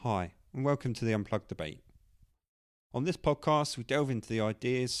Hi, and welcome to the Unplugged Debate. On this podcast, we delve into the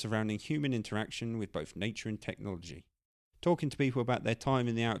ideas surrounding human interaction with both nature and technology, talking to people about their time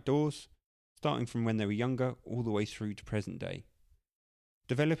in the outdoors, starting from when they were younger all the way through to present day,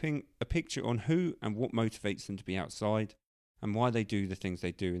 developing a picture on who and what motivates them to be outside, and why they do the things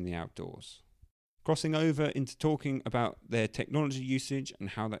they do in the outdoors. Crossing over into talking about their technology usage and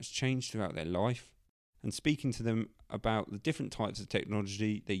how that's changed throughout their life, and speaking to them about the different types of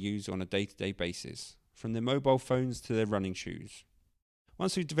technology they use on a day-to-day basis, from their mobile phones to their running shoes.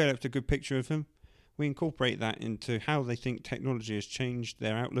 Once we've developed a good picture of them, we incorporate that into how they think technology has changed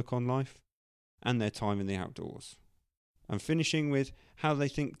their outlook on life and their time in the outdoors. And finishing with how they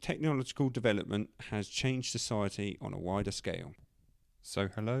think technological development has changed society on a wider scale. So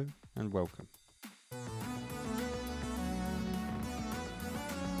hello and welcome.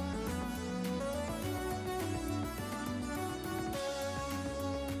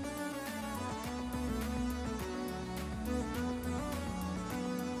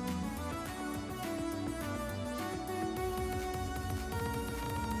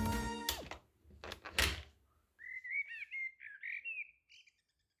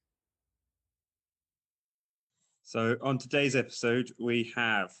 So on today's episode, we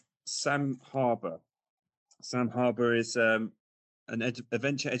have Sam Harbour. Sam Harbour is an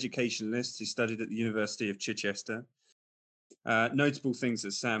adventure educationalist who studied at the University of Chichester. Notable things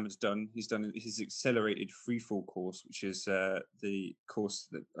that Sam has done, he's done his accelerated freefall course, which is the course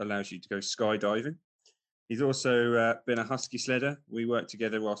that allows you to go skydiving. He's also been a Husky Sledder. We worked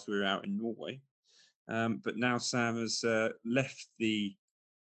together whilst we were out in Norway. But now Sam has left the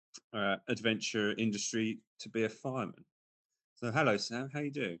adventure industry to be a fireman. So hello, Sam. How you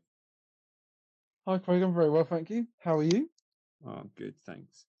doing? Hi, Craig. I'm very well, thank you. How are you? Oh, good.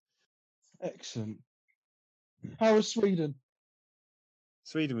 Thanks. Excellent. How was Sweden?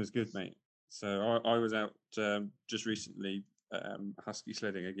 Sweden was good, mate. So I was out just recently husky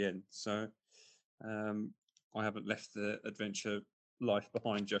sledding again. So I haven't left the adventure life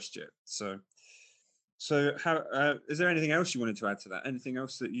behind just yet. So how is there anything else you wanted to add to that? Anything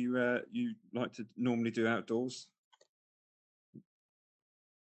else that you like to normally do outdoors?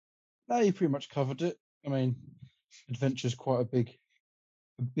 No, you pretty much covered it. I mean, adventure's quite a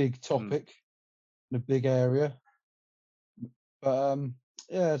big topic in a big area. But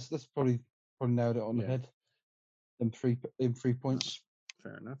yeah, that's probably nailed it on the head. In 3 points.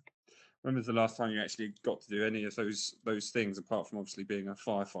 Fair enough. When was the last time you actually got to do any of those things, apart from obviously being a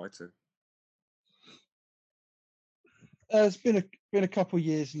firefighter? It's been a couple of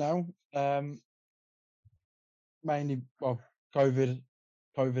years now. Mainly, well, COVID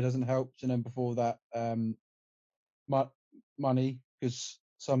hasn't helped, and then before that, money, because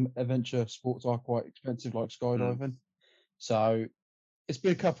some adventure sports are quite expensive, like skydiving. So it's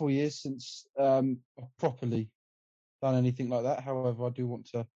been a couple of years since I've properly done anything like that. However, I do want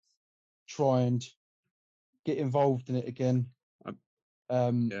to try and get involved in it again.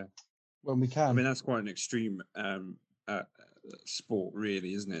 When we can. I mean, that's quite an extreme sport,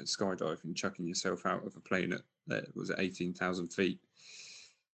 really, isn't it? Skydiving, chucking yourself out of a plane at was it 18,000 feet?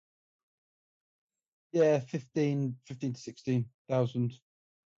 Yeah, 15 to 16,000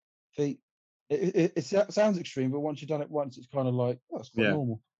 feet. It sounds extreme, but once you've done it once, it's kind of like, oh, it's quite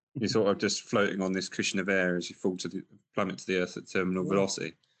normal. You're sort of just floating on this cushion of air as you plummet to the earth at terminal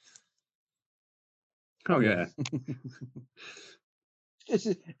velocity. Oh yeah. It's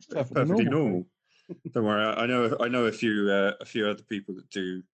perfectly normal. Don't worry, I know a few other people that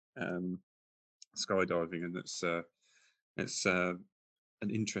do skydiving, and it's an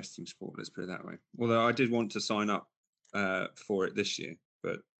interesting sport. Let's put it that way. Although I did want to sign up for it this year,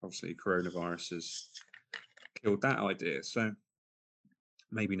 but obviously coronavirus has killed that idea. So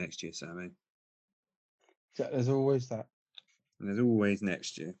maybe next year, Sammy. There's always that. And there's always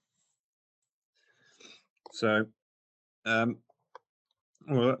next year. So,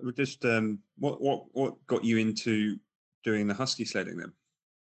 well, just what got you into doing the husky sledding then?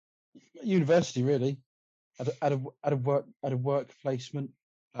 University, really. At a work placement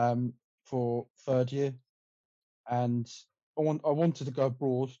for third year, and I wanted to go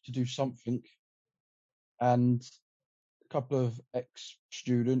abroad to do something, and a couple of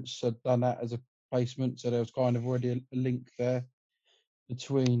ex-students had done that as a placement, so there was kind of already a link there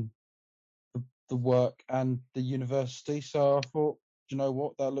between the work and the university. So I thought, do you know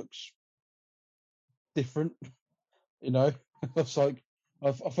what, that looks different. I was like,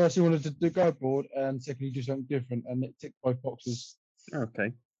 I firstly wanted to go abroad, and secondly do something different, and it ticked both boxes.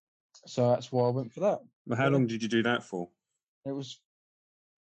 Okay. So that's why I went for that. Well, how long did you do that for? It was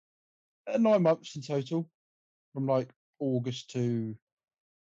 9 months in total, from like August to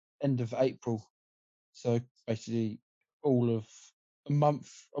end of April. So basically, all of a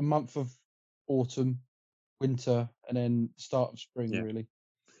month of autumn, winter, and then start of spring. Yeah. Really.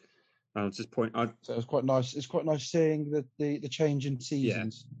 I'll just point. So it's quite nice. It's quite nice seeing the change in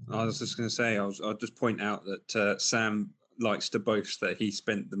seasons. I was just going to say, I'll just point out that Sam likes to boast that he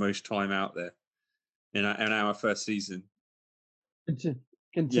spent the most time out there in our first season.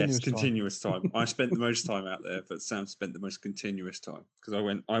 Continuous Continuous time. I spent the most time out there, but Sam spent the most continuous time because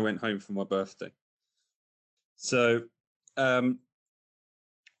I went home for my birthday. So, yeah,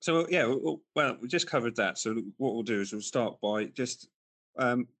 well, we just covered that. So what we'll do is we'll start by just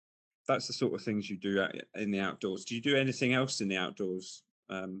that's the sort of things you do in the outdoors. Do you do anything else in the outdoors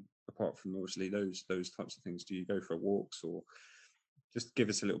apart from obviously those types of things? Do you go for walks or just give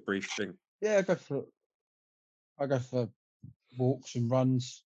us a little brief thing? Yeah, I go for walks and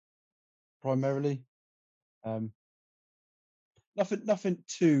runs primarily. Nothing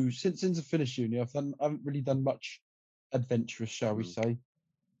too since I finished uni. I haven't really done much adventurous, shall we say.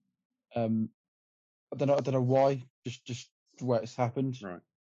 I don't know why. Just the way it's happened. Right.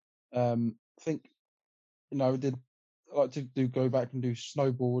 I think I like to go back and do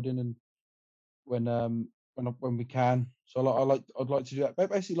snowboarding and when we can. So I'd like to do that. But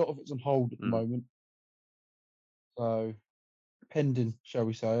basically, a lot of it's on hold at the moment. So pending, shall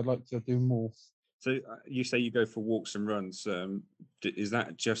we say? I'd like to do more. So you say you go for walks and runs. Is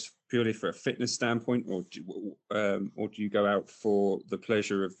that just purely for a fitness standpoint, or do you go out for the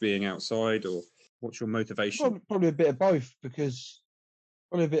pleasure of being outside, or what's your motivation? Probably a bit of both because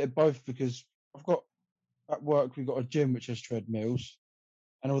I've got at work we've got a gym which has treadmills,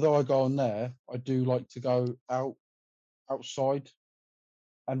 and although I go on there, I do like to go outside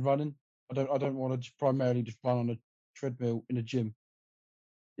and running. I don't want to just primarily just run on a treadmill in a gym.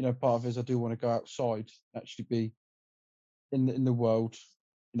 Part of it is I do want to go outside, actually be in the world,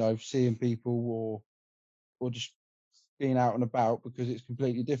 seeing people or just being out and about because it's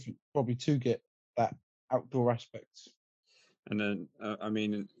completely different, probably to get that outdoor aspect. And then, I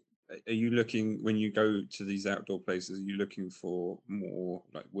mean, are you looking when you go to these outdoor places? Are you looking for more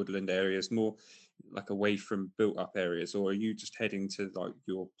like woodland areas, more like away from built-up areas, or are you just heading to like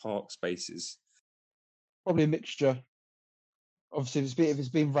your park spaces? Probably a mixture. Obviously, if it's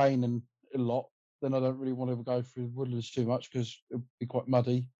been raining a lot, then I don't really want to go through the woodlands too much because it'll be quite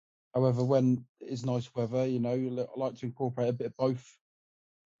muddy. However, when it's nice weather, I like to incorporate a bit of both.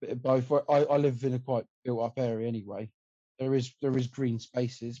 I live in a quite built-up area anyway. There is green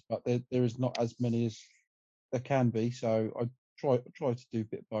spaces, but there is not as many as there can be. So I try to do a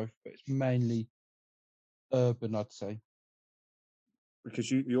bit of both, but it's mainly urban, I'd say. Because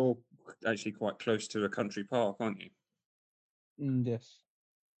you're actually quite close to a country park, aren't you? Yes.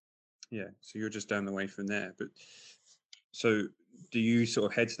 Yeah, so you're just down the way from there. But so, do you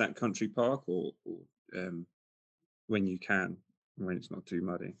sort of head to that country park, or when you can, when it's not too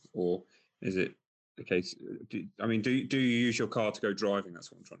muddy, or is it the case? Do you use your car to go driving?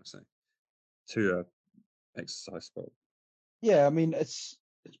 That's what I'm trying to say. To a exercise spot. Yeah, I mean it's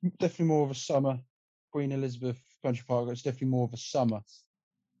definitely more of a summer. Queen Elizabeth Country Park. It's definitely more of a summer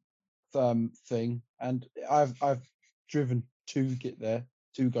thing, and I've driven to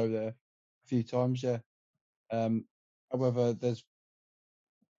go there a few times. Yeah. However, I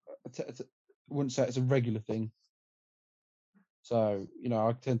wouldn't say it's a regular thing. So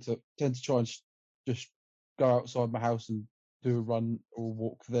I tend to try and just go outside my house and do a run or a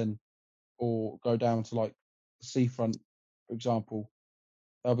walk then, or go down to like the seafront, for example.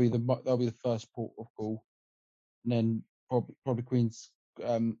 That'll be the first port of call, and then probably Queen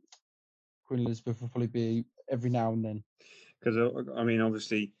Elizabeth will probably be every now and then. Because I mean,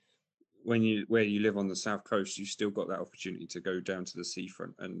 obviously, where you live on the south coast, you still got that opportunity to go down to the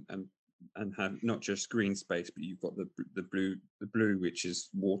seafront and have not just green space, but you've got the blue, which is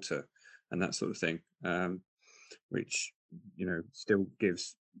water and that sort of thing, which still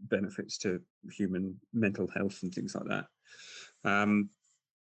gives benefits to human mental health and things like that.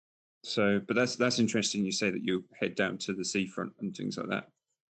 But that's interesting. You say that you head down to the seafront and things like that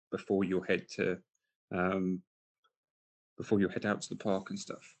before you head out to the park and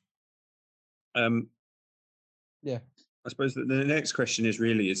stuff. Yeah. I suppose that the next question is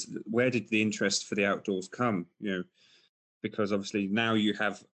where did the interest for the outdoors come? Because obviously now you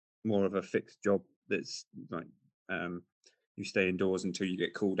have more of a fixed job that's like you stay indoors until you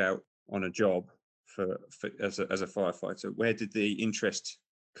get called out on a job as a firefighter. Where did the interest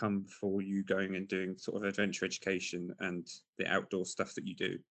come for you going and doing sort of adventure education and the outdoor stuff that you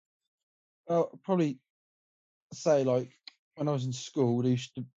do? Well, probably say like when I was in school, they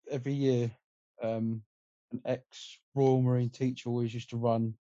used to every year, an ex Royal Marine teacher always used to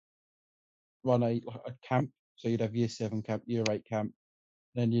run run a camp. So you'd have year 7 camp, year 8 camp,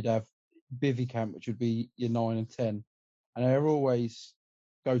 then you'd have bivvy camp, which would be year 9 and 10. And I always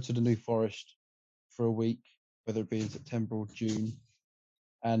go to the New Forest for a week, whether it be in September or June,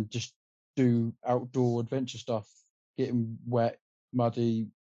 and just do outdoor adventure stuff, getting wet, muddy,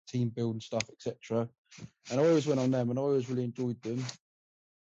 team building stuff, etc. And I always went on them, and I always really enjoyed them.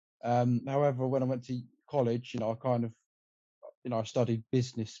 However, when I went to college, I studied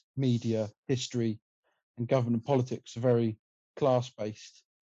business, media, history, and government politics, so very class-based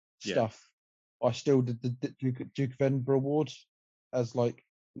stuff. I still did the Duke of Edinburgh Award as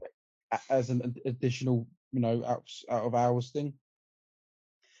an additional, out of hours thing.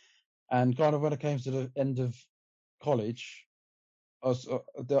 And kind of when it came to the end of college, I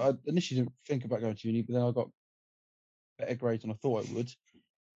initially didn't think about going to uni, but then I got better grades than I thought I would,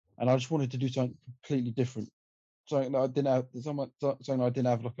 and I just wanted to do something completely different, something that I didn't have, something I didn't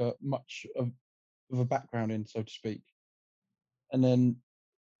have like a much of a background in, so to speak. And then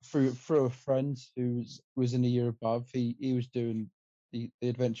through a friend who was in a year above, he was doing the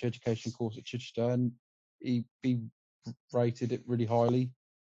adventure education course at Chichester, and he rated it really highly,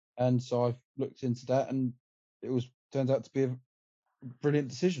 and so I looked into that, and it turned out to be a brilliant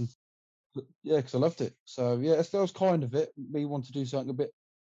decision. Yeah, because I loved it. So yeah, that was kind of it. Me want to do something a bit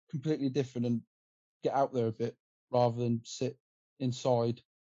completely different and get out there a bit rather than sit inside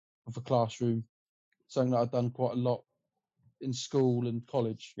of a classroom. Something that I've done quite a lot in school and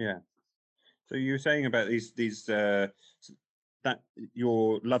college. Yeah. So you were saying about these that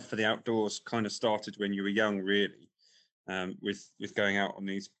your love for the outdoors kind of started when you were young, really, with going out on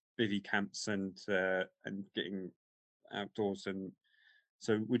these bivvy camps and getting outdoors. And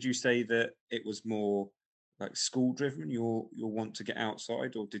so, would you say that it was more like school driven, your want to get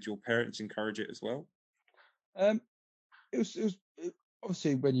outside, or did your parents encourage it as well? Um, it was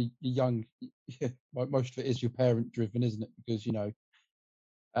obviously when you're young, yeah, most of it is your parent driven, isn't it? Because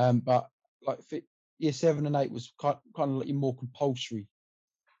but like year 7 and 8 was kind of like your more compulsory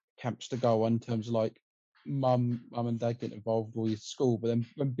camps to go on in terms of like mum and dad getting involved or your school. But then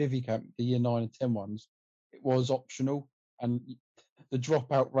when bivvy camp, the year 9 and 10 ones, it was optional, and the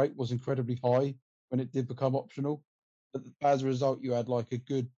dropout rate was incredibly high when it did become optional. But as a result, you had a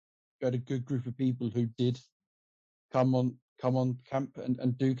good group of people who did come on camp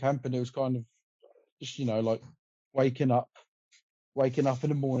and do camp, and it was kind of just like waking up in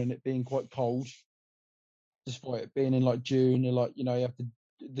the morning, it being quite cold, despite it being in like June. You have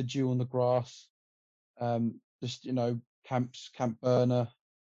the dew on the grass, just camp burner,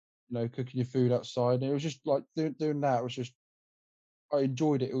 cooking your food outside. And it was just like doing that. It was just, I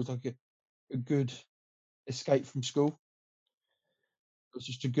enjoyed it. It was like a good escape from school. It was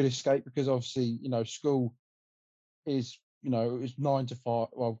just a good escape because obviously school is it was 9 to 5.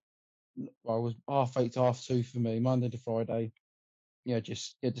 Well, it was 8:30 to 2:30 for me, Monday to Friday. Yeah,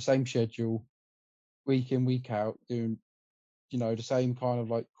 just the same schedule, week in, week out, doing the same kind of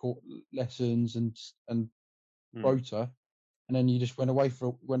like lessons and rota, and then you just went away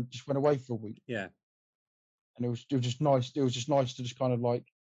for a week. Yeah. And it was just nice. It was just nice to just kind of like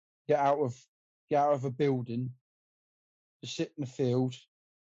get out of a building, just sit in the field,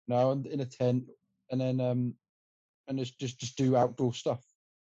 and in a tent, and then and just do outdoor stuff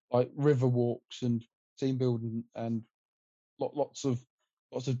like river walks and team building and lots of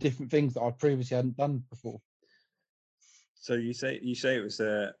different things that I previously hadn't done before. So you say it was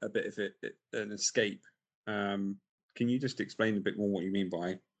a bit of an escape. Can you just explain a bit more what you mean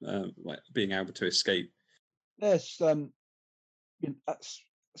by like being able to escape? Yes,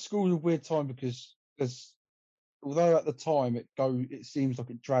 school's a weird time because although at the time it seems like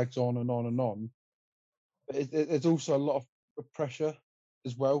it drags on and on and on, but there's also a lot of pressure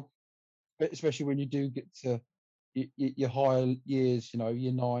as well, especially when you do get to your higher years,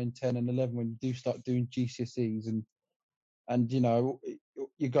 year 9, 10, and 11, when you do start doing GCSEs, and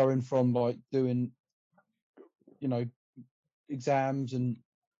you're going from like doing exams and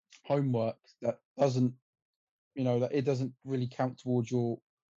homework that doesn't that it doesn't really count towards your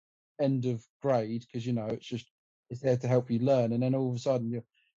end of grade, because it's there to help you learn, and then all of a sudden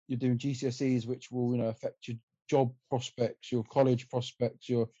you're doing GCSEs, which will affect your job prospects, your college prospects,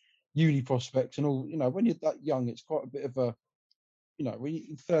 your uni prospects, and all. When you're that young, it's quite a bit of a when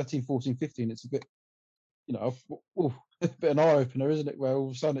you're 13, 14, 15, it's a bit a bit an eye opener, isn't it? Where all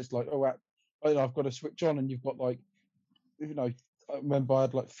of a sudden it's like, oh, I've got to switch on, and you've got like I remember I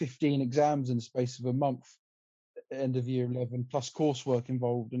had like 15 exams in the space of a month at the end of year 11, plus coursework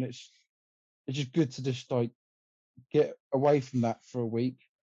involved, and it's just good to just like get away from that for a week.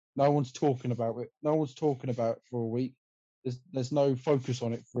 No one's talking about it. No one's talking about it for a week. There's no focus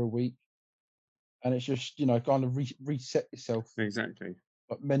on it for a week, and it's just kind of reset yourself Exactly.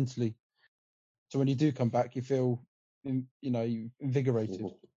 like mentally. So when you do come back, you feel you invigorated.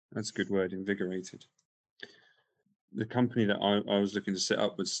 That's a good word, invigorated. The company that I was looking to set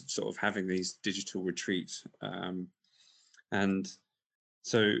up was sort of having these digital retreats, and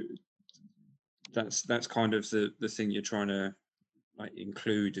so that's kind of the thing you're trying to like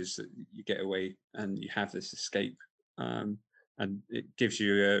include, is that you get away and you have this escape, and it gives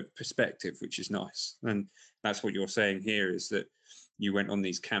you a perspective, which is nice. And that's what you're saying here, is that you went on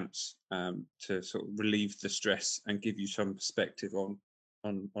these camps to sort of relieve the stress and give you some perspective on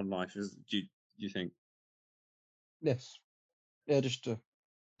life. Do you think? Yes, yeah, just to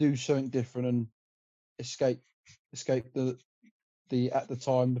do something different and escape the at the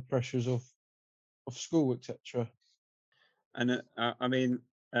time the pressures of school, etc. And I mean,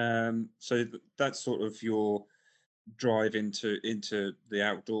 so that's sort of your drive into the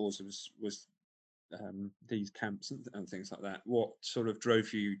outdoors was these camps and things like that. What sort of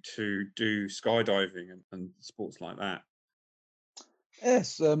drove you to do skydiving and sports like that?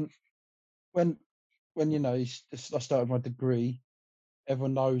 Yes, when I started my degree,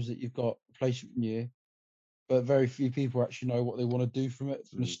 everyone knows that you've got a placement year, but very few people actually know what they want to do from it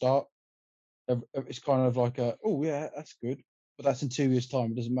from the start. It's kind of like oh yeah, that's good, but that's in 2 years'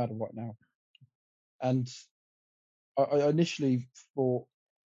 time. It doesn't matter right now. And I initially thought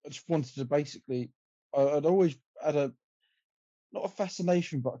I just wanted to basically. I'd always had a not a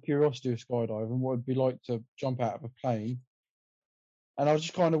fascination, but a curiosity of skydiving. What it'd be like to jump out of a plane, and I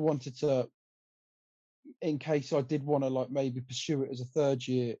just kind of wanted to, in case I did want to like maybe pursue it as a third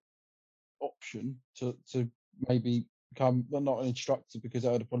year option to maybe become, well, not an instructor because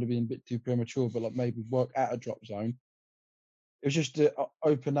that would have probably been a bit too premature, but like maybe work at a drop zone. It was just to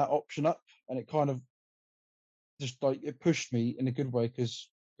open that option up, and it kind of just like it pushed me in a good way because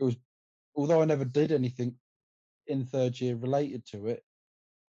it was, although I never did anything in third year related to it,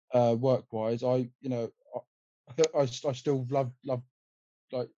 work wise, I still love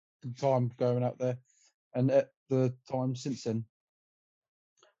like the time going out there and at the time since then.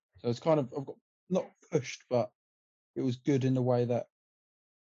 So it's kind of I've got not pushed, but it was good in the way that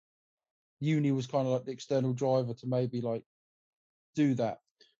uni was kind of like the external driver to maybe like do that.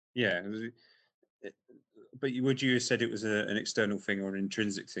 Yeah, but would you have said it was an external thing or an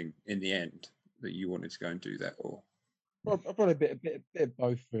intrinsic thing in the end, that you wanted to go and do that? Or Probably a bit of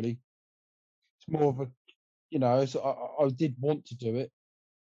both really. It's more of a so I did want to do it,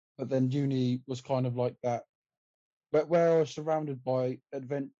 but then uni was kind of like that, but where I was surrounded by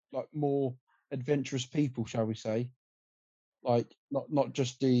like more adventurous people, shall we say, like not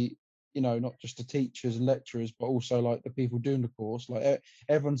just the not just the teachers and lecturers, but also like the people doing the course. Like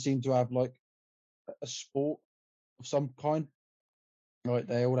everyone seemed to have like a sport of some kind. Like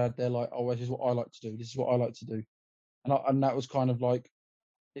they all had their like, oh, this is what I like to do. This is what I like to do, and that was kind of like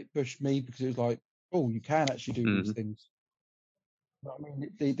it pushed me because it was like, oh, you can actually do these things. I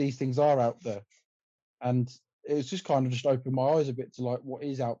mean, these things are out there, and it was just kind of just opened my eyes a bit to like what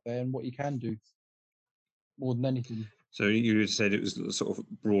is out there and what you can do more than anything. so you said it was sort of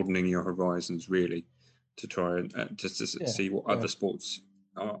broadening your horizons, really, to try and just to Yeah, see what yeah, other sports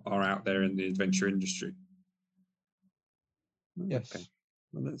are out there in the adventure industry. Okay, yes.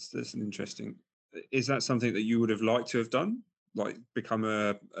 well, that's an interesting. Is that something that you would have liked to have done, like become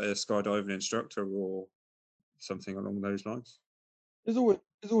a skydiving instructor or something along those lines? It's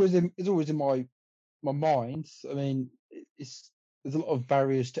always in my mind. I mean, there's a lot of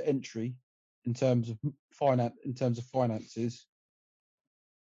barriers to entry in terms of finances.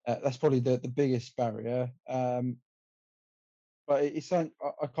 That's probably the biggest barrier. But it's something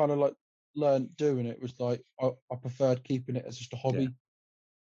I kind of like learned doing it. Was like I preferred keeping it as just a Yeah. hobby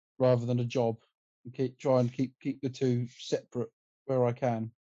rather than a job, and try and keep the two separate where I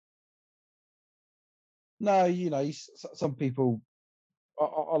can. No, some people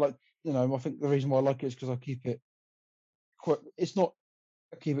I like. I think the reason why I like it is because I keep it quite. It's not.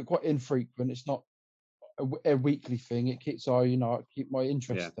 I keep it quite infrequent. It's not a weekly thing. It keeps I keep my Yeah.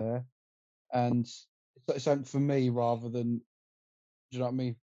 interest there, and it's something for me rather than, do you know what I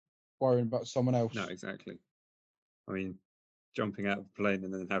mean, worrying about someone else. No, exactly. I mean, jumping out of a plane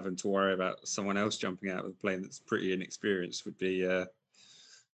and then having to worry about someone else jumping out of a plane that's pretty inexperienced would be a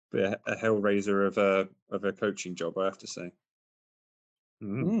hellraiser of a coaching job, I have to say.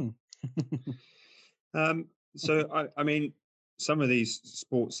 Mm. Mm. So I mean, some of these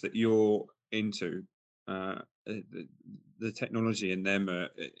sports that you're into, the technology in them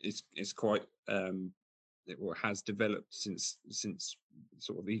is quite has developed since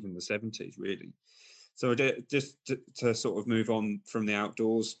sort of even the 70s, really. So just to sort of move on from the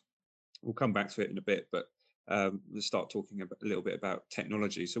outdoors, we'll come back to it in a bit, but let's start talking a little bit about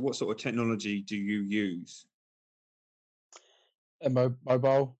technology. So what sort of technology do you use? And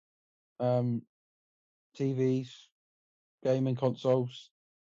mobile, um, TVs, gaming consoles,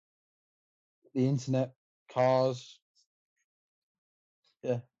 the internet, cars.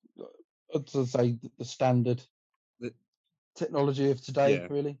 Yeah, I'd say the standard The, technology of today, yeah,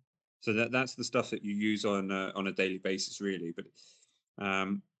 really. so that's the stuff that you use on a daily basis, really. But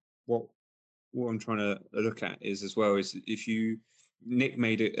um, what I'm trying to look at is as well is if you Nick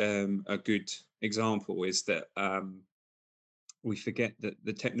made it a good example is that we forget that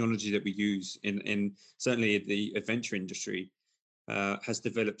the technology that we use in certainly the adventure industry has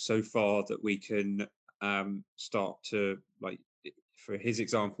developed so far that we can start to like for his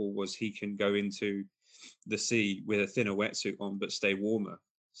example was he can go into the sea with a thinner wetsuit on but stay warmer.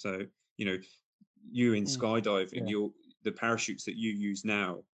 So you know, you in Mm, skydiving, yeah. the parachutes that you use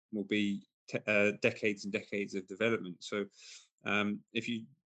now will be decades and decades of development. So if you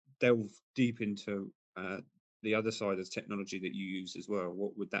delve deep into the other side of technology that you use as well,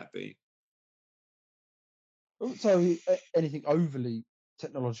 what would that be? So anything overly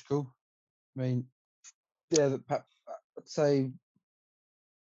technological. I mean, yeah, I'd say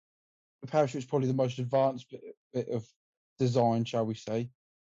the parachute is probably the most advanced bit of design, shall we say?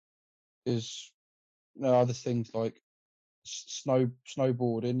 Is other things like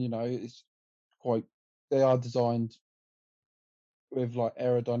snowboarding. It's quite. They are designed with like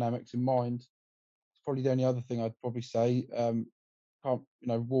aerodynamics in mind. It's probably the only other thing I'd probably say. Can't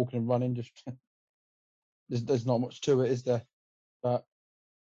walking and running just there's not much to it, is there? But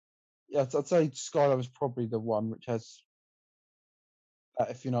yeah, I'd say Skydive is probably the one which has that,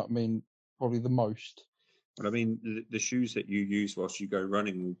 if you know what I mean, probably the most. But I mean, the shoes that you use whilst you go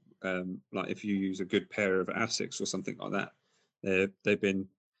running, like if you use a good pair of Asics or something like that, they've been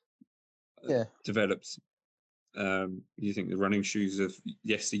Yeah, developed. You think the running shoes of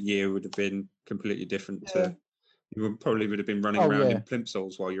yesteryear would have been completely different yeah, to probably would have been running oh around yeah, in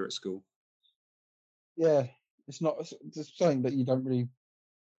plimsolls while you're at school. yeah. It's not. It's something that you don't really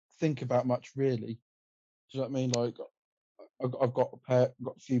think about much, really. Do you know what I mean? Like I've got a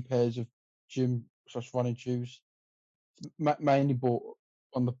few pairs of gym/running shoes, mainly bought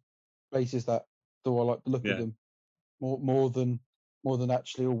on the basis that do I like the look of Yeah, them more than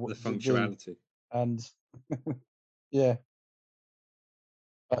actually, oh, the what does it do? functionality. And yeah,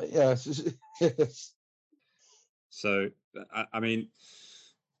 yeah, it's, So I mean,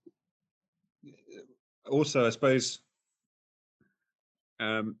 also I suppose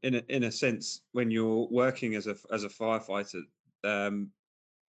in a sense when you're working as a firefighter, um,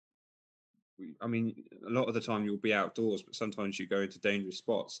 I mean, a lot of the time you'll be outdoors, but sometimes you go into dangerous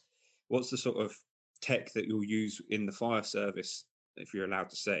spots. What's the sort of tech that you'll use in the fire service, if you're allowed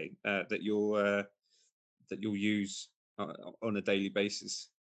to say, that you'll use on a daily basis?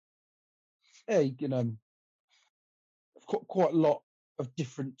 yeah, quite a lot of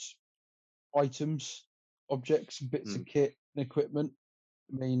different items, objects, bits Mm, of kit and equipment.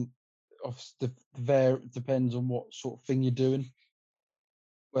 I mean, depends on what sort of thing you're doing,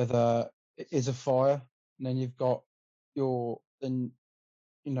 whether it is a fire, and then you've got then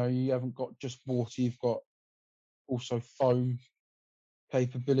you haven't got just water, you've got also foam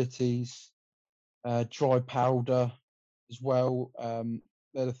capabilities, dry powder as well.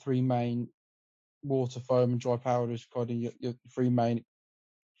 They're the three main water, foam, and dry powder is kind of your three main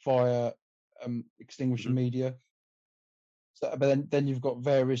fire extinguisher hmm media. So, but then you've got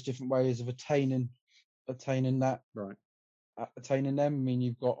various different ways of attaining that Right. attaining them. I mean,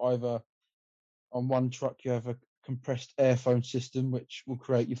 you've got either on one truck you have a compressed air foam system which will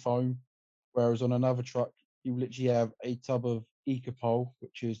create your foam, whereas on another truck you literally have a tub of Ecopol,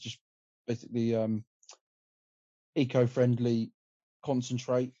 which is just basically eco-friendly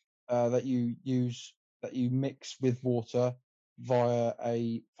concentrate that you mix with water via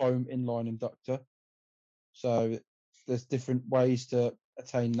a foam inline inductor. So there's different ways to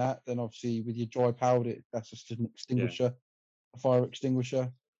attain that. Then obviously with your dry powder, that's just an Yeah. extinguisher, a fire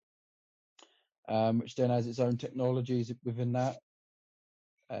extinguisher, which then has its own technologies within that.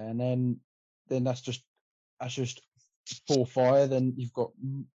 And then that's just for fire. Then you've got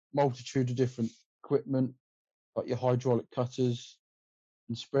multitude of different equipment like your hydraulic cutters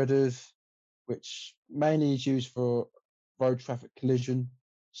and spreaders, which mainly is used for road traffic collision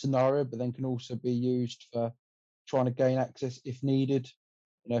scenario, but then can also be used for trying to gain access if needed.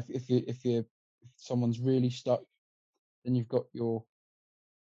 If someone's really stuck, then you've got your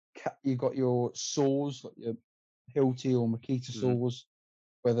saws, like your Hilti or Makita hmm saws,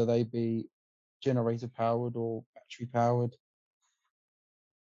 whether they be generator powered or battery powered.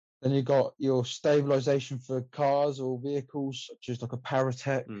 Then you got your stabilization for cars or vehicles, such as like a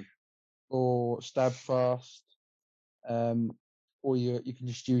Paratech Mm. or Stab Fast. Or you can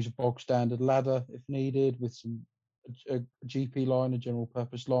just use a bog standard ladder if needed with a GP line, a general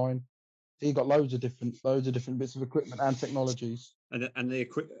purpose line. So you've got loads of different bits of equipment and technologies. And the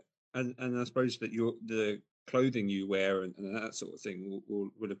equipment, and I suppose that the clothing you wear and that sort of thing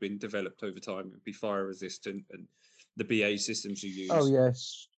would have been developed over time. It'd be fire resistant, and the BA systems you Oh use.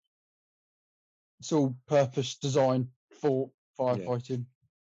 yes, it's all purpose designed for Yeah. firefighting.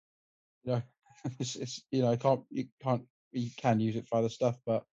 You know, it's you can use it for other stuff,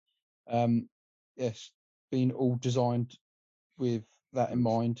 but yes, been all designed with that in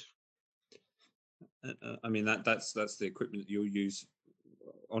mind. I mean that's the equipment that you'll use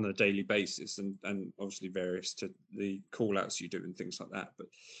on a daily basis, and obviously various to the call outs you do and things like that. But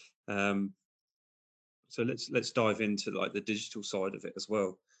so let's dive into like the digital side of it as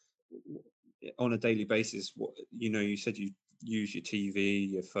well. On a daily basis, what you said you use your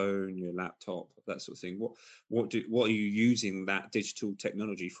TV, your phone, your laptop, that sort of thing. What are you using that digital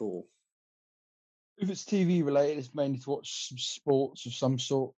technology for? If it's TV related, it's mainly to watch some sports of some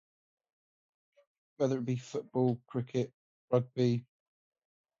sort, whether it be football, cricket, rugby.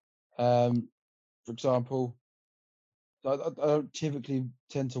 For example, I don't typically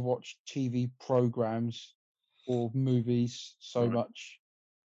tend to watch TV programs or movies so Right. much.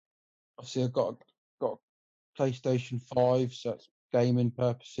 Obviously, I've got a PlayStation 5, so that's gaming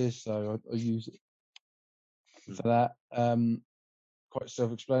purposes. So I use it for that. Quite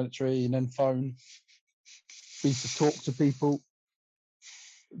self-explanatory. And then phone, be to talk to people,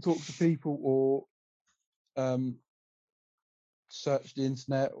 or search the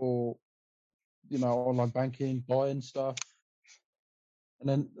internet, or online banking, buying stuff. And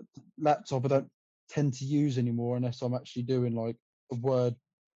then laptop, I don't tend to use anymore unless I'm actually doing like a Word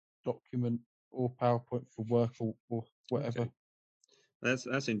document or PowerPoint for work or whatever. Okay.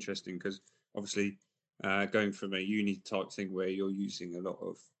 That's interesting because obviously going from a uni type thing where you're using a lot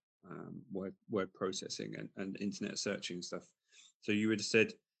of word processing and internet searching and stuff. So you would have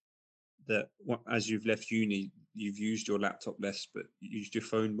said that as you've left uni, you've used your laptop less, but used your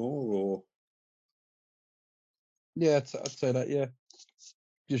phone more, or Yeah, I'd say that. Yeah,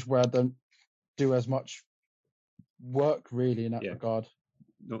 just where I don't do as much work really in that yeah, regard.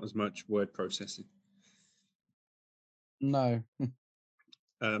 not as much word processing. No.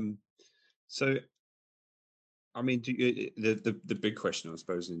 Um, so I mean, the big question, I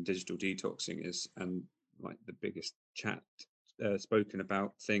suppose, in digital detoxing is, and like the biggest chat spoken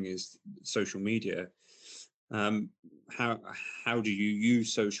about thing is social media. Um, how how do you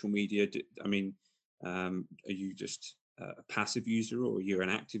use social media? I mean, are you just a passive user, or are you an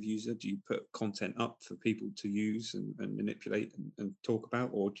active user? Do you put content up for people to use and manipulate and talk about,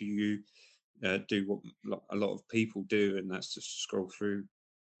 or do you do what a lot of people do, and that's just scroll through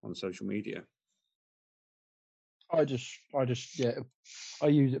on social media? Yeah, I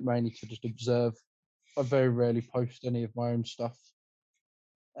use it mainly to just observe. I very rarely post any of my own stuff.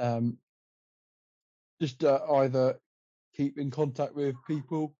 Um, just either keep in contact with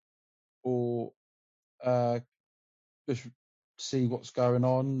people, or uh, just see what's going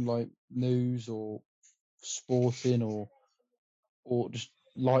on, like news or sporting, or just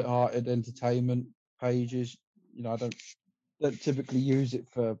light-hearted entertainment pages. I don't typically use it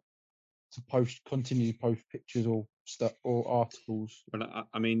continue to post pictures or stuff or articles. But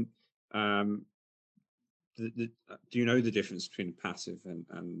I mean, um, do you know the difference between passive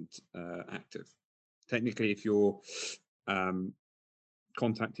and active? Technically, if you're um,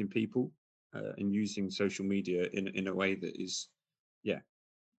 contacting people and using social media in a way that is, yeah,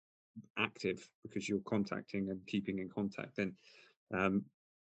 active because you're contacting and keeping in contact, then um,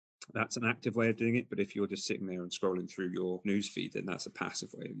 that's an active way of doing it. But if you're just sitting there and scrolling through your news feed, then that's a passive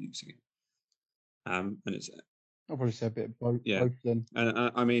way of using it. And it's I'll probably say a bit of both, yeah, both then.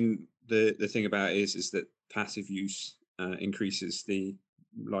 and I mean the thing about it is that passive use increases the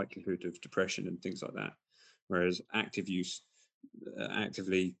likelihood of depression and things like that, whereas active use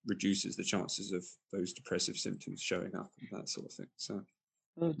actively reduces the chances of those depressive symptoms showing up and that sort of thing. So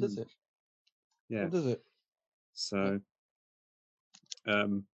Oh, does it? yeah, Oh, does it? so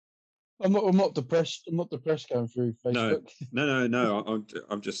um, I'm not depressed. I'm not depressed going through no, Facebook. no.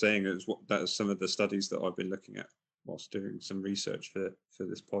 I'm just saying that's some of the studies that I've been looking at whilst doing some research for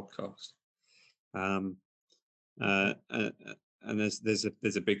this podcast. Um, Okay. and there's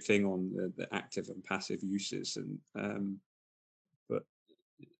a big thing on the active and passive uses, and but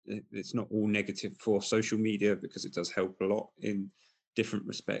it's not all negative for social media because it does help a lot in different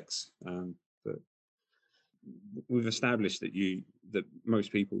respects. But we've established that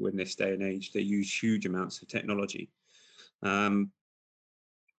most people in this day and age, they use huge amounts of technology. Um,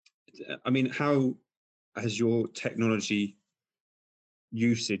 I mean, how has your technology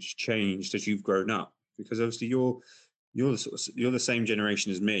usage changed as you've grown up? Because obviously you're the same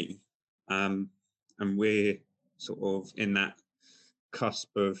generation as me, and we're sort of in that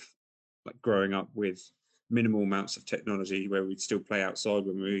cusp of like growing up with minimal amounts of technology where we'd still play outside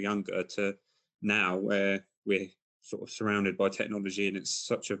when we were younger, to now where we're sort of surrounded by technology and it's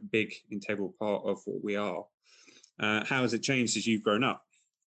such a big integral part of what we are. How has it changed as you've grown up?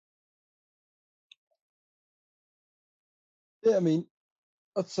 Yeah, I mean,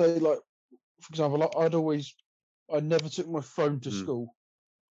 I'd say like, for example, I never took my phone to Mm, school,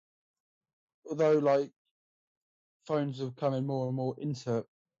 although like phones are coming more and more into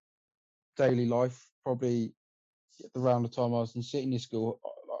daily life. Probably around the time I was in senior school,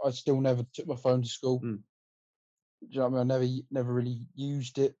 I still never took my phone to school. mm, Do you know what I mean? Never really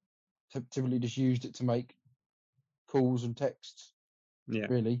used it. Typically, just used it to make calls and texts. yeah,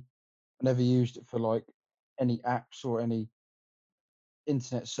 Really, I never used it for like any apps or any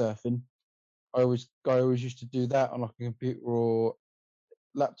internet surfing. I always used to do that on like a computer or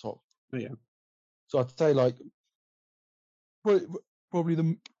laptop. oh, yeah, So I'd say like probably, probably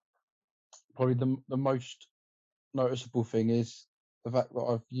the the most noticeable thing is the fact that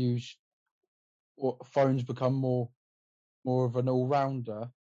I've used or phones become more of an all rounder,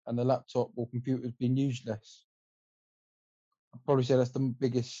 and the laptop or computer's been used less. I'd probably say that's the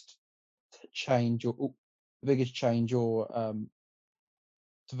biggest change or the biggest change or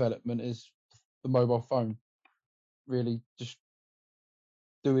development is the mobile phone really just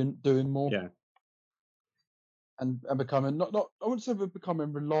doing more yeah. and becoming not I wouldn't say we're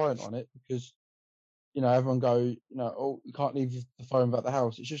becoming reliant on it because everyone go oh you can't leave the phone about the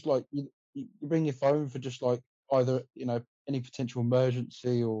house. It's just like you bring your phone for just like either any potential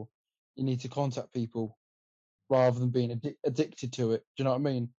emergency or you need to contact people rather than being addicted to it. Do you know what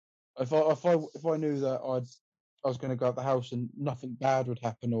I mean? If I knew that I was going to go out the house and nothing bad would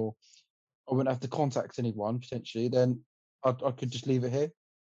happen or I wouldn't have to contact anyone potentially, then I could just leave it here.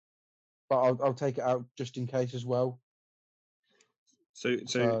 But I'll take it out just in case as well. So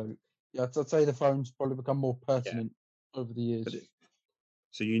So yeah, I'd say the phone's probably become more yeah, pertinent over the but years.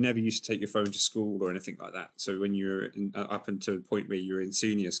 so you never used to take your phone to school or anything like that. So when you're up until the point where you were in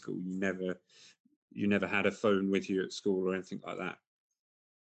senior school, you never had a phone with you at school or anything like that.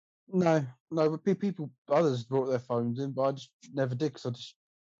 No, no, but others brought their phones in, but I just never did because I just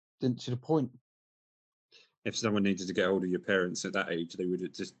didn't see the point. If someone needed to get hold of your parents at that age,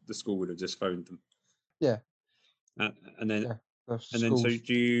 the school would have just phoned them. Yeah, Uh, and then yeah, that's the and then so schools.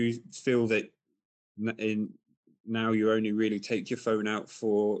 do you feel that in now you only really take your phone out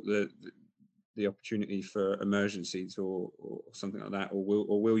for the opportunity for emergencies or something like that, or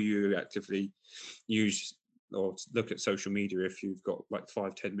will you actively use or look at social media if you've got like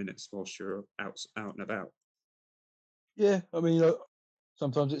 5-10 minutes whilst you're out and about? Yeah, I mean,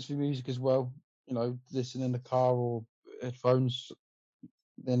 sometimes it's for music as well. Listen in the car or headphones.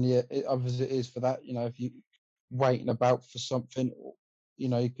 Then yeah, others it is for that. If you waiting about for something, or,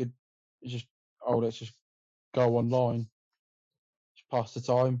 you could just let's just go online, just pass the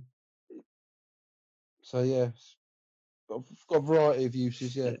time. So yeah, got a variety of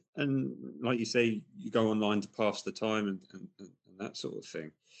uses. Yeah. Yeah, and like you say, you go online to pass the time and that sort of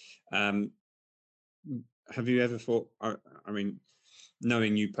thing. Um, have you ever thought? I mean,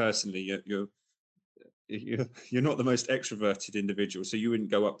 knowing you personally, you're not the most extroverted individual, so you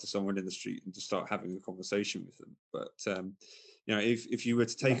wouldn't go up to someone in the street and just start having a conversation with them. But if you were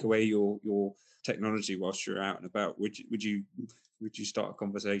to take No, away your technology whilst you're out and about, would you start a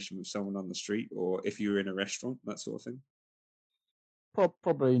conversation with someone on the street, or if you were in a restaurant, that sort of thing?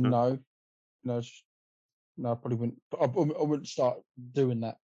 probably No, no. No, I probably wouldn't. I wouldn't start doing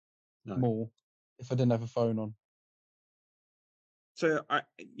that no. more if I didn't have a phone on. So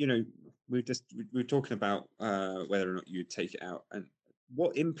we're talking about whether or not you'd take it out, and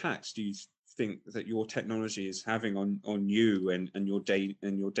what impacts do you think that your technology is having on you and your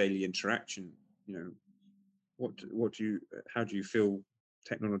daily interaction? You know, what do you how do you feel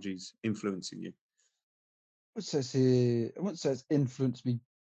technology's influencing you? I wouldn't say it's influenced me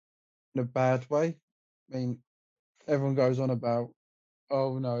in a bad way. I mean, everyone goes on about,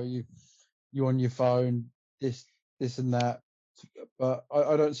 oh no, you on your phone, this this and that, but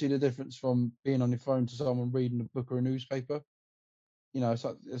I don't see the difference from being on your phone to someone reading a book or a newspaper.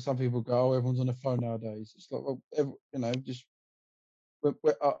 Some people go, oh, everyone's on their phone nowadays. It's like, well, just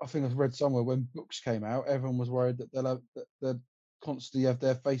I think I've read somewhere when books came out, everyone was worried that they'd constantly have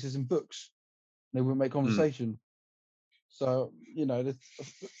their faces in books. They wouldn't make Mm. conversation. So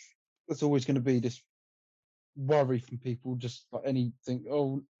that's always going to be this worry from people, just like anything.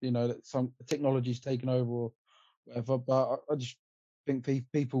 Oh, that some technology's taken over or whatever. But I just think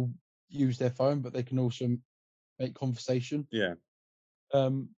people use their phone, but they can also make conversation. Yeah.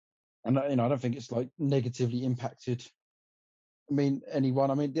 And I don't think it's like negatively impacted. I mean,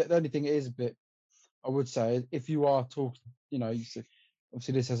 anyone. I mean, the only thing it is a bit, I would say, if you are talking, you say,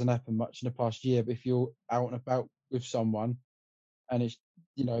 obviously this hasn't happened much in the past year, but if you're out and about with someone and it's,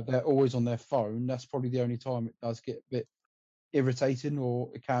 they're always on their phone, that's probably the only time it does get a bit irritating, or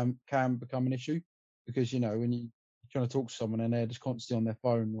it can become an issue, because when you're trying to talk to someone and they're just constantly on their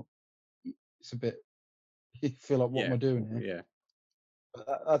phone, it's a bit, you feel like, what am Yeah. I doing here? Yeah.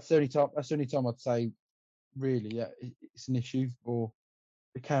 But that's the only time. That's the only time I'd say, really, yeah, it's an issue, or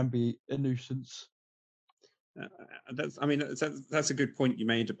it can be a nuisance. That's a good point you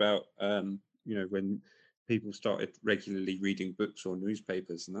made about when people started regularly reading books or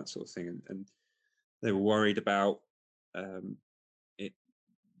newspapers and that sort of thing, and they were worried about it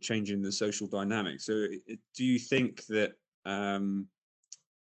changing the social dynamic. So, do you think that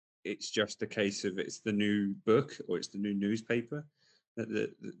it's just a case of it's the new book or it's the new newspaper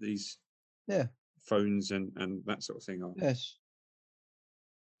that these Yeah, phones and that sort of thing are? yes,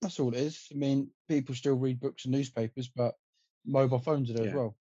 that's all it is. I mean, people still read books and newspapers, but mobile phones are there as Yeah.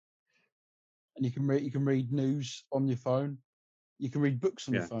 well, and you can read news on your phone. You can read books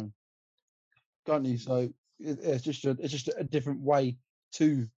on your Yeah. phone, can't you? So it's just a different way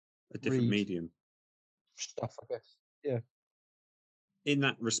to A different read medium. stuff, I guess. Yeah. In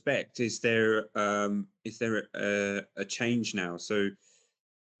that respect, is there a change now? So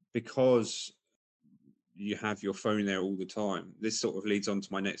because you have your phone there all the time, this sort of leads on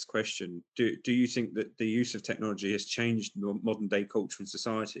to my next question. Do you think that the use of technology has changed modern day culture and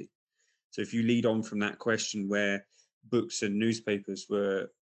society? So if you lead on from that question where books and newspapers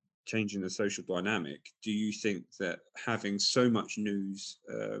were changing the social dynamic, do you think that having so much news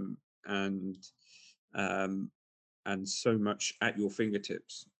and um, and so much at your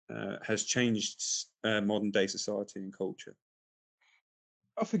fingertips has changed modern day society and culture?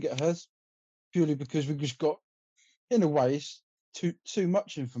 I think it has, purely because we've just got, in a way, it's too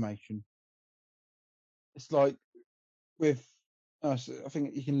much information. It's like with I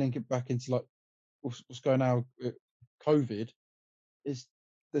think you can link it back into like what's going on with COVID. Is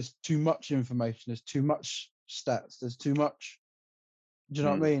There's too much information, there's too much stats, there's too much. Do you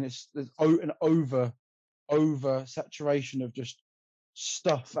know what Mm. I mean? There's an over saturation of just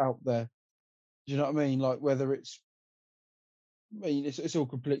stuff out there. Do you know what I mean? Like, whether it's all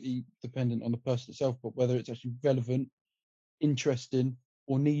completely dependent on the person itself, but whether it's actually relevant, interesting,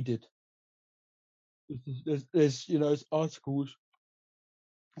 or needed. There's articles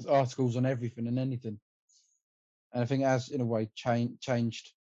on everything and anything, and I think it has, in a way,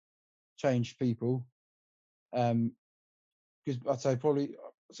 changed people. Because I'd say probably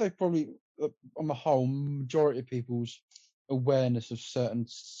on the whole, majority of people's awareness of certain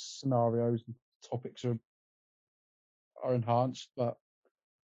scenarios and topics are enhanced, but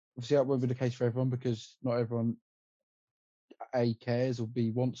obviously that won't be the case for everyone, because not everyone A cares or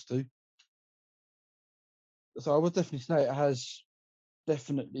B wants to. So I would definitely say it has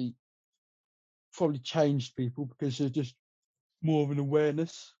definitely probably changed people, because there's just more of an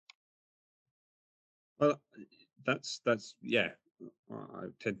awareness. Well, that's yeah, I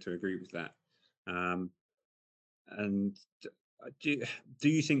tend to agree with that. Um, and do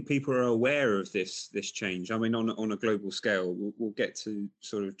you think people are aware of this change? I mean, on a global scale, we'll get to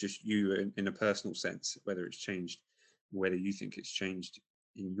sort of just you in a personal sense, whether it's changed, whether you think it's changed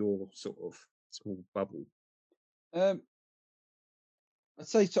in your sort of small bubble. Um, I'd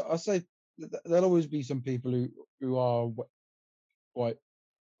say there'll always be some people who are quite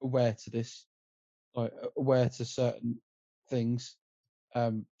aware to this, like aware to certain things,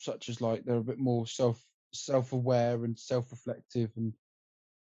 such as like they're a bit more self-aware and self-reflective, and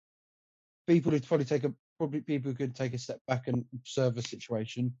people who probably people who could take a step back and observe a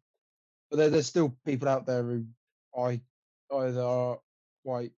situation. But there's still people out there who I either are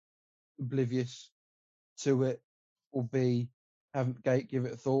quite oblivious to it, or B, haven't give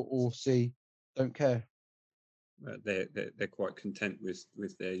it a thought, or C, don't care. They're quite content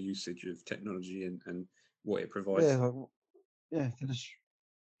with their usage of technology and what it provides Yeah, them. yeah,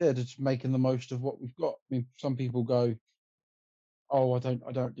 they're just making the most of what we've got. I mean, some people go, "Oh, I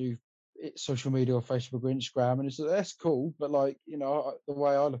don't do social media or Facebook or Instagram," and that's cool, but like, the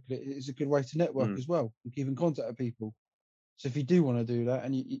way I look at it, it's a good way to network Mm. as well and keep in contact with people. So if you do want to do that,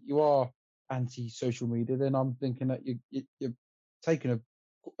 and you are anti social media, then I'm thinking that you're taking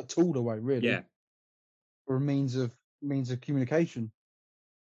a tool away, Yeah, really. or a means of communication,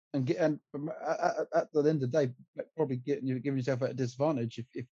 and at the end of the day, probably giving yourself at a disadvantage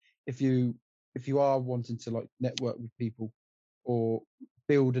if you if you are wanting to like network with people or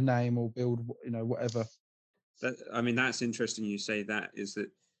build a name or build whatever. I mean, that's interesting. You say that is that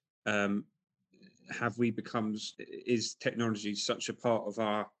um, have we become? Is technology such a part of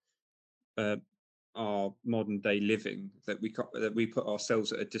uh, our modern day living that we put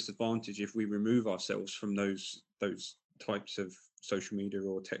ourselves at a disadvantage if we remove ourselves from those types of social media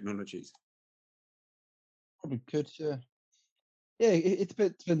or technologies? Probably could, yeah. Yeah, it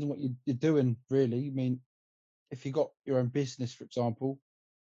depends on what you're doing, really. I mean, if you got your own business, for example,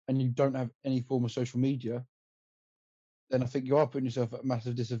 and you don't have any form of social media, then I think you are putting yourself at a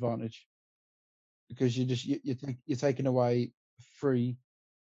massive disadvantage because you're taking away free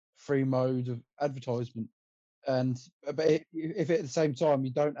mode of advertisement. And but if at the same time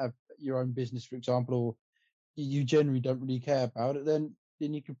you don't have your own business, for example, or you generally don't really care about it, then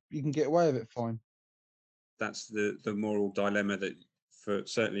you can get away with it fine. That's the moral dilemma that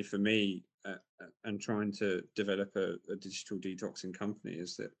certainly for me, and trying to develop a digital detoxing company,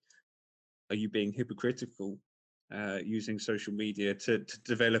 is that are you being hypocritical using social media to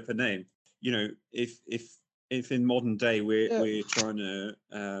develop a name? You know, if in modern day Yeah, we're trying to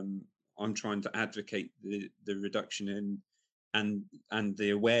I'm trying to advocate the reduction in and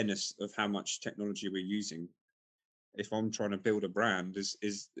the awareness of how much technology we're using. If I'm trying to build a brand,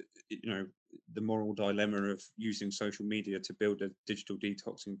 is the moral dilemma of using social media to build a digital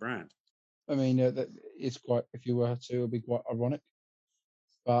detoxing brand. I mean that is quite. If you were to, it'd be quite ironic,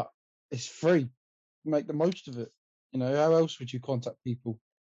 but it's free. Make the most of it. How else would you contact people?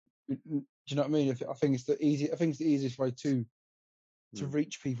 Do you know what I mean? I think it's the easy. I think it's the easiest way to Hmm.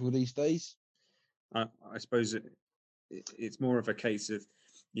 reach people these days. I suppose it's more of a case of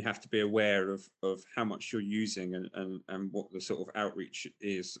you have to be aware of how much you're using and what the sort of outreach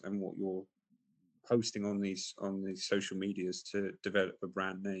is and what you're posting on these social medias to develop a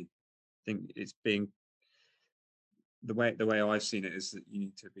brand name. I think it's being the way I've seen it is that you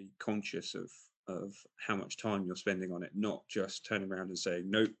need to be conscious of how much time you're spending on it, not just turn around and say,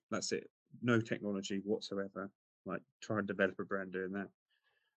 nope, that's it, no technology whatsoever. Like try and develop a brand doing that.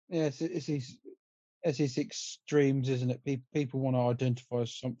 Yeah, it's these extremes, isn't it? People want to identify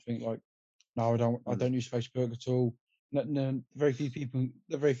as something like, no, I don't. I Mm, don't use Facebook at all. No, no, very few people.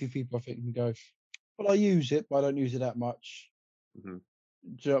 The very few people I think can go. Well, I use it, but I don't use it that much. mhm.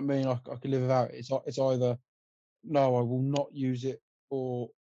 Do you know what I mean? I can live without it. It's either no, I will not use it, or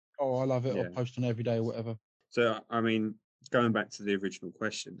oh, I love it. I'll Yeah. post on every day or whatever. So I mean, going back to the original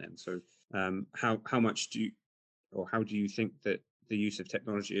question then. So how much do you or how do you think that the use of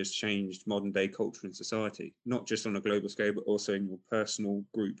technology has changed modern day culture and society, not just on a global scale, but also in your personal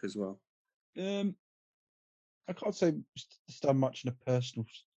group as well? Um, I can't say it's done much in a personal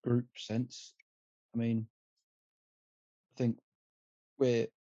group sense. I mean, I think we're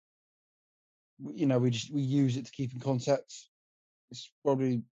we use it to keep in contact. It's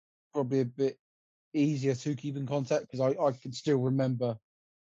probably a bit easier to keep in contact because I can still remember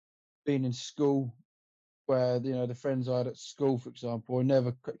being in school where the friends I had at school, for example, I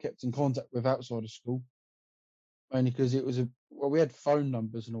never kept in contact with outside of school, only because it was we had phone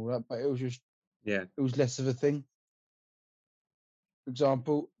numbers and all that, but Yeah. it was less of a thing. For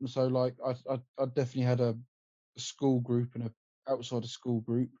example, so like I definitely had a school group and a outside of school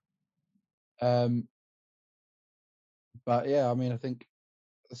group. Um, but yeah, I mean, I think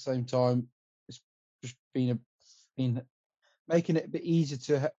at the same time, it's just been making it a bit easier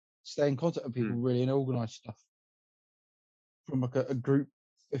to stay in contact with people Mm, really and organise stuff from like a group,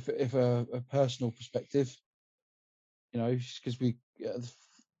 if a personal perspective, because we at the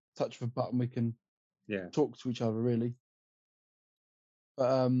touch of a button we can yeah. talk to each other really.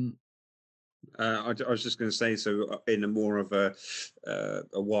 But I was just going to say, so in a more of a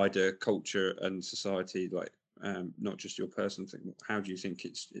wider culture and society, like not just your personal thing, how do you think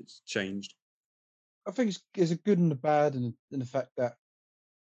it's changed? I think it's a good and a bad, in the fact that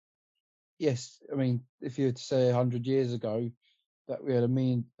yes, I mean, if you were to say 100 years ago that we had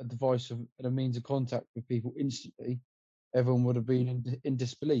a device and a means of contact with people instantly, everyone would have been in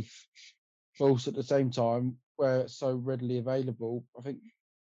disbelief. But also at the same time, where it's so readily available, I think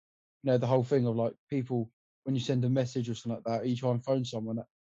the whole thing of like people when you send a message or something like that, or you try and phone someone,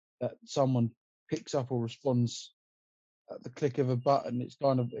 that someone picks up or responds at the click of a button. It's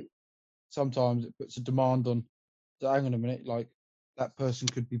kind of sometimes it puts a demand on. So hang on a minute, like that person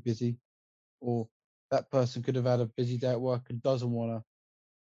could be busy, or that person could have had a busy day at work and doesn't want to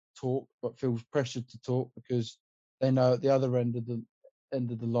talk, but feels pressured to talk because they know at the other end of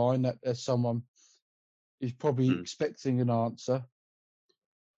the line that there's someone is probably expecting an answer,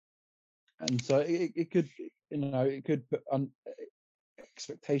 and so it could, it could put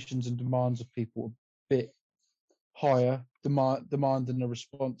expectations and demands of people a bit higher, demanding a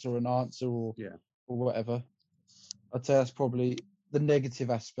response or an answer or whatever. I'd say that's probably the negative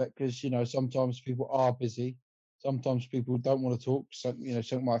aspect, because sometimes people are busy, sometimes people don't want to talk. So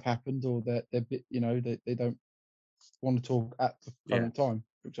something might have happened, or they're bit, they don't want to talk at the current time,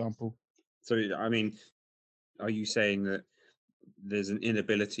 for example. So I mean, are you saying that there's an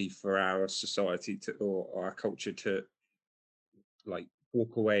inability for our society to, or our culture to, like,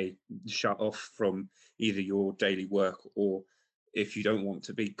 walk away, shut off from either your daily work, or if you don't want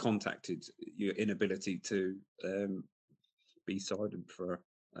to be contacted, your inability to be silent for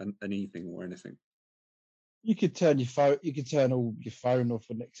an evening or anything? You could turn your phone, all your phone off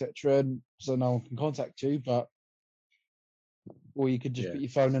and etc., and so no one can contact you. Or you could just put your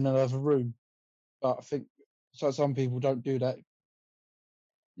phone in another room. But I think some people don't do that.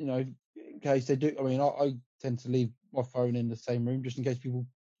 In case they do. I mean, I tend to leave my phone in the same room just in case people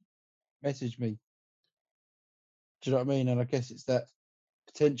message me. Do you know what I mean? And I guess it's that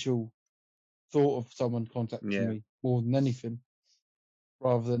potential thought of someone contacting me more than anything,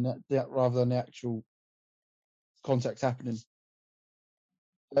 rather than the actual contact happening.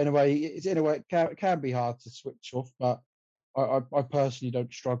 In a way, it can be hard to switch off, but I personally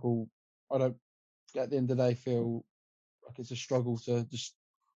don't struggle. I don't, at the end of the day, feel like it's a struggle to just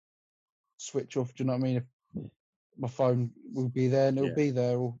switch off. Do you know what I mean? If my phone will be there and it'll be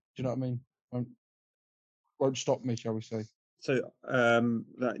there, or do you know what I mean? Won't stop me, shall we say? So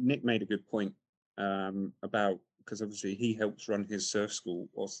Nick made a good point about, because obviously he helps run his surf school,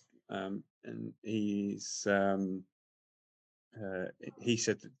 and he's he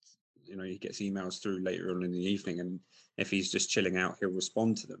said that he gets emails through later on in the evening, and if he's just chilling out, he'll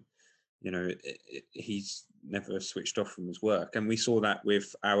respond to them. He's never switched off from his work, and we saw that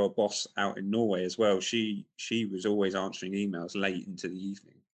with our boss out in Norway as well. She was always answering emails late into the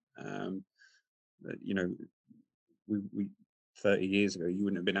evening. We 30 years ago, you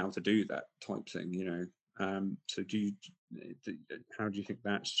wouldn't have been able to do that type thing. So how do you think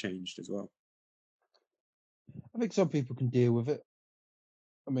that's changed as well? I think some people can deal with it.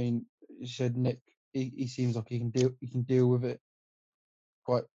 I mean, you said Nick, he seems like he can deal with it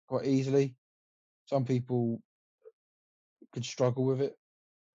quite easily. Some people could struggle with it.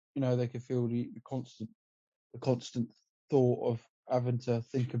 They could feel the constant thought of having to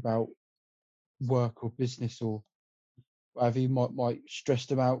think about work or business or whatever might stress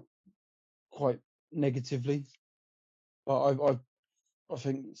them out quite negatively. But I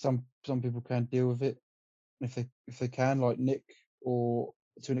think some people can deal with it, if they can, like Nick, or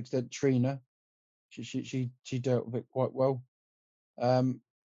to an extent Trina. She dealt with it quite well. Then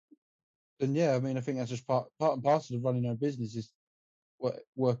I mean, I think that's just part and parcel of running our business, is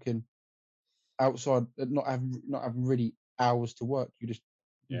working outside, not having really hours to work. You just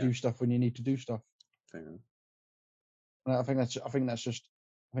do stuff when you need to do stuff. Fair. And I think that's just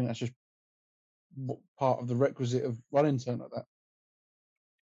part of the requisite of running something like that.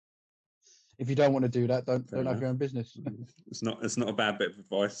 If you don't want to do that, don't have your own business. It's not a bad bit of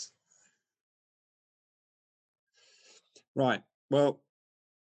advice. Right. Well,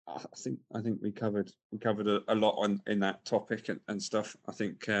 I think we covered a lot in that topic and stuff. I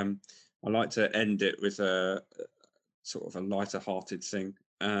think I like to end it with a sort of a lighter hearted thing,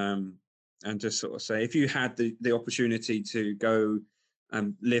 and just sort of say, if you had the opportunity to go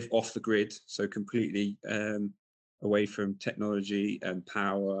and live off the grid, so completely away from technology and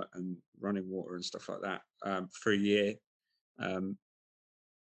power and running water and stuff like that, for a year,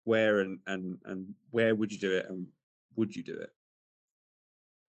 where and where would you do it, and would you do it?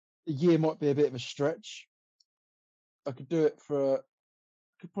 A year might be a bit of a stretch. I could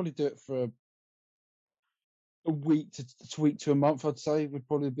probably do it for a week to a month. I'd say would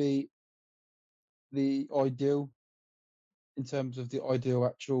probably be the ideal, in terms of the ideal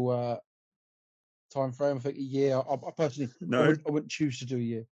actual time frame. I think a year. I personally, No. I wouldn't choose to do a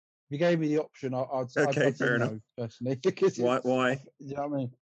year. If you gave me the option, I'd say fair no, enough. personally. Because Why? You know what I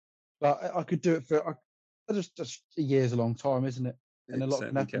mean? But I could do it for just a year's a long time, isn't it? And a lot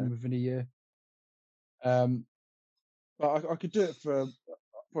can happen within a year. But I could do it for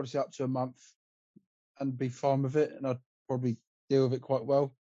probably say up to a month and be fine with it, and I'd probably deal with it quite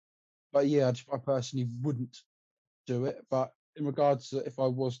well. But yeah, I personally wouldn't do it. But in regards to, if I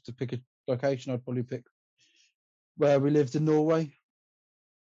was to pick a location, I'd probably pick where we lived in Norway.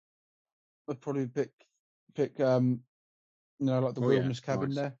 I'd probably pick like the wilderness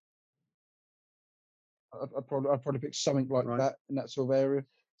cabin there. I'd probably pick something like that in that sort of area.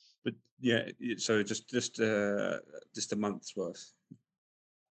 But yeah, so just a month's worth.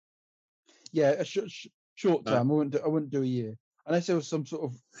 Yeah, a short No? term. I wouldn't do a year unless there was some sort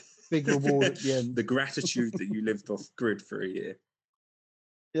of big reward at the end. The gratitude that you lived off grid for a year.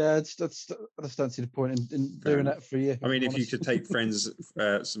 Yeah, I just don't see the point in Fair doing enough. that for a year. I mean, if you honest. could take friends,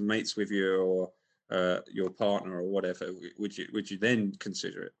 some mates with you, or your partner, or whatever, would you then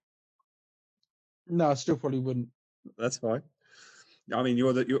consider it? No, I still probably wouldn't. That's fine. I mean,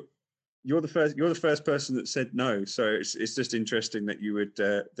 you're the first person that said no, so it's just interesting that you would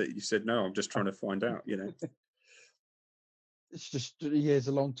that you said no. I'm just trying to find out, It's just a year's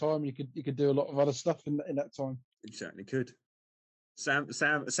a long time. You could do a lot of other stuff in that time. You certainly could. Sam,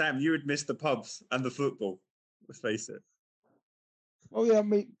 you would miss the pubs and the football. Let's face it. Oh yeah, I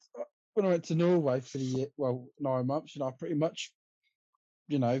mean, when I went to Norway for the year, 9 months, I pretty much,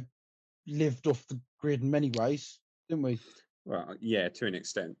 lived off the grid in many ways, didn't we? Well, yeah, to an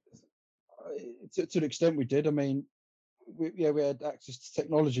extent. To an extent, we did. I mean, we had access to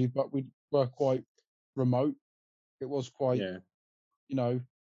technology, but we were quite remote. It was quite, Yeah.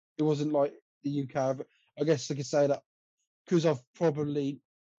 it wasn't like the UK. I guess I could say that because I've probably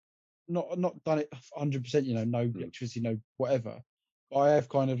not done it 100%. No electricity, no whatever. But I have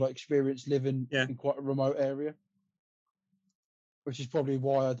kind of like experienced living Yeah. in quite a remote area, which is probably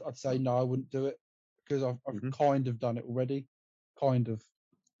why I'd say no, I wouldn't do it, because I've kind of done it already, kind of.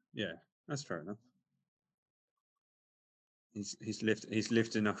 Yeah, that's fair enough. He's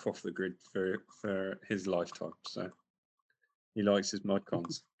lived enough off the grid for his lifetime, so he likes his mod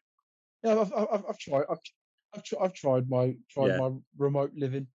cons. Yeah, I've tried my remote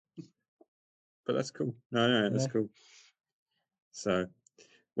living. But that's cool. No, that's cool. So,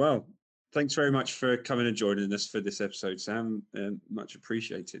 well, thanks very much for coming and joining us for this episode, Sam. Much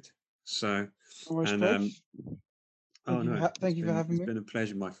appreciated. So, Thank you for having me. It's been a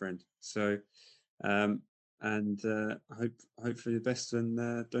pleasure, my friend. So, and hope for the best, and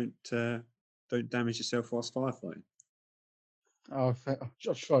don't damage yourself whilst firefighting. Oh,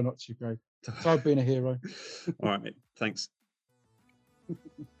 I'll try not to, Greg. It's hard being a hero. All right, mate. Thanks.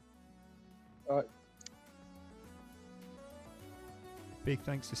 All right. Big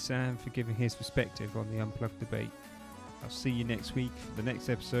thanks to Sam for giving his perspective on the Unplugged debate. I'll see you next week for the next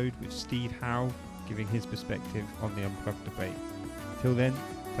episode with Steve Howe giving his perspective on the Unplugged debate. Until then,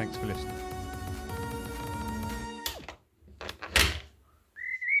 thanks for listening.